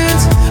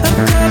chance. A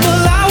couple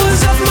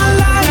hours of my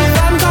life,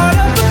 I'm caught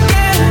up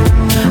again.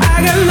 I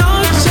got no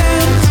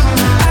chance.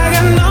 I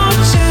got no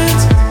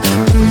chance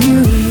with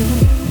you.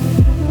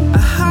 I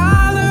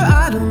holler,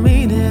 I don't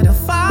mean it. I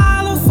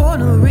follow for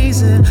no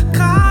reason.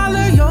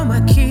 Collar, you're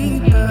my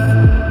keeper.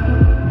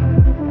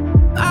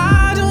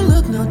 I don't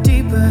look no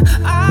deeper.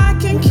 I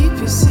can keep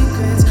your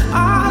secrets.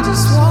 I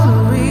just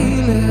wanna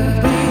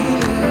relive,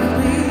 relive,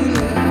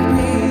 relive,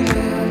 relive,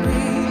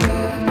 relive,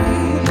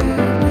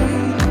 relive.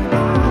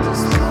 I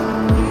just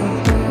wanna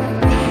relive.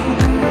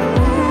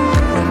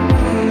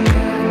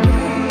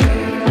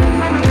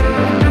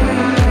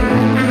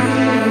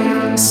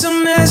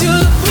 Soon as you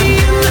look me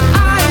in the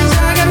eyes,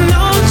 I got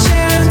no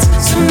chance.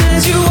 Soon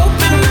as you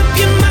open up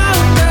your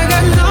mouth, I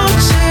got no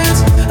chance.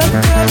 A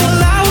couple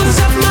hours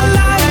of my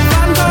life,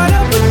 I'm caught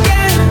up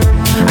again.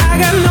 I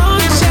got no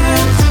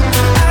chance.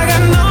 I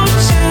got no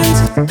chance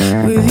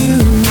with you.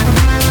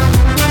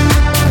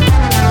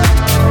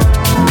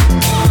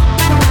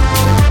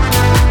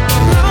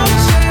 No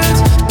chance.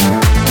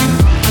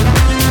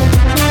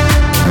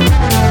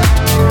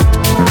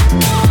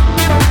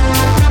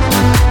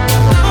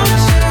 No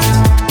chance.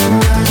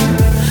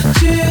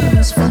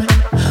 Chills for you.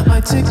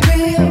 Might take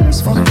pills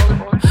for you.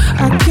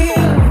 I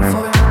kill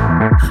for you.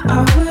 I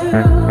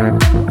will.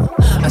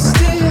 I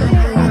still.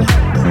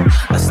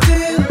 I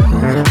still.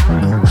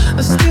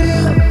 I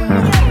still.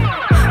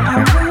 I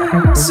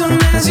will. Soon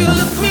as you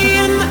look me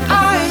in the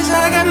eyes,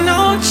 I got no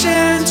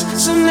chance.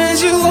 Soon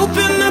as you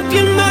open up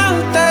your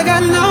mouth, I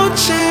got no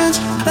chance.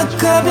 A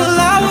couple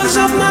hours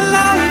of my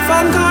life,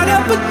 I'm caught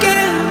up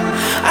again.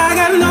 I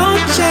got no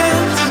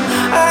chance.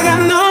 I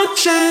got no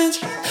chance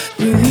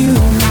with you.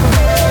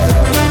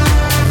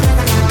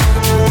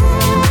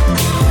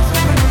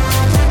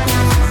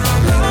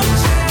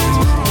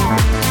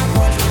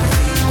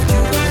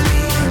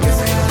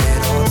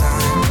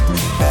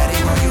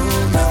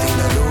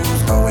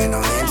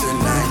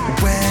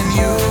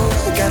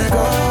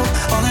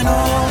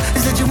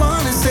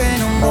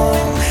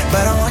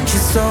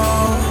 So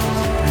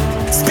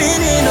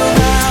spinning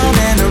around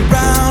and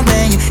around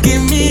when you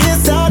give me a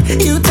thought,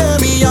 you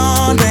turn me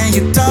on when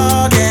you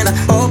talk, and I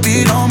hope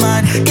you don't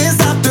mind. Can't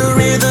stop the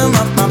rhythm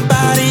of my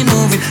body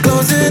moving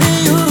closer to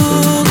you.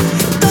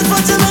 That's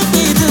what you make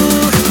me do.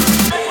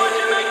 That's what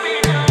you make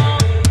me do.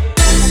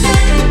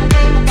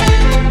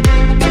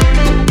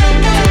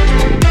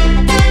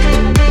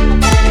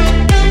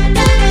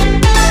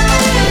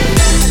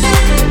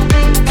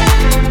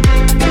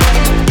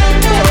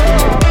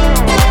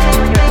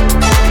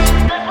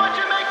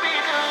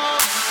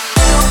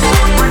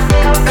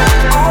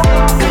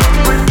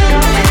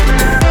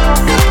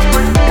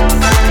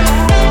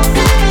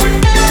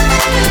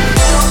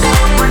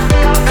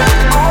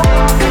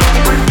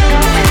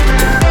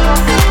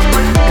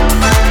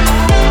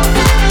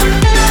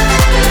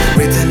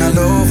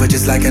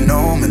 Just like an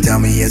omen, tell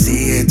me you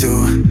see it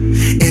too.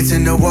 It's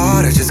in the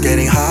water, just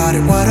getting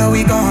hotter. What are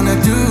we gonna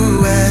do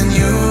when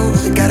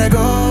you gotta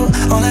go?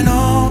 All I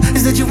know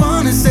is that you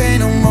wanna say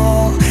no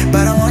more,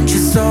 but I want you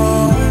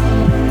so.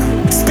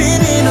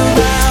 Spinning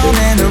around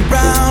and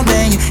around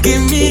when you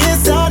give me a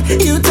thought,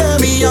 you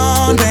turn me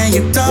on when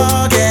you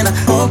talk, and I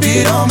hope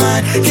you don't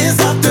mind. Can't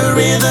stop the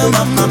rhythm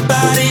of my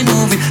body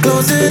moving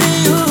closer to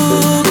you.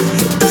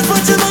 That's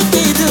what you make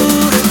me do.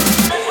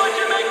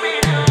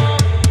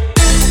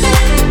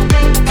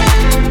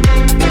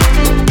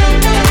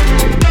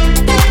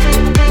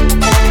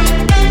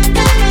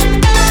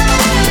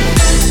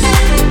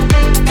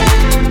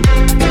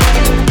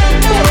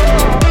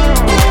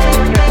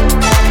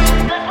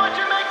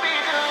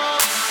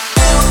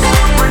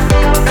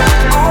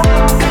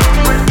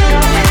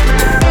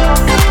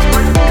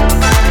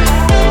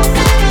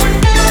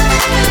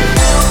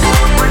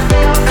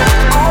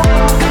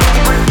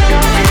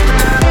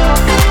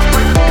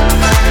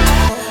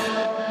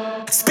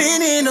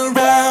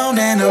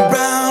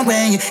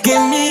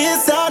 Give me a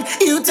sound,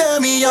 you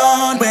turn me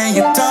on when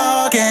you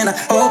talk, and I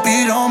hope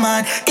you don't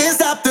mind. Can't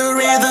stop the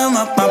rhythm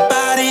of my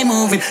body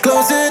moving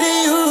closer to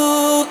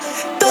you.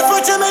 That's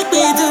what you make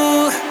me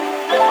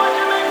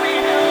do.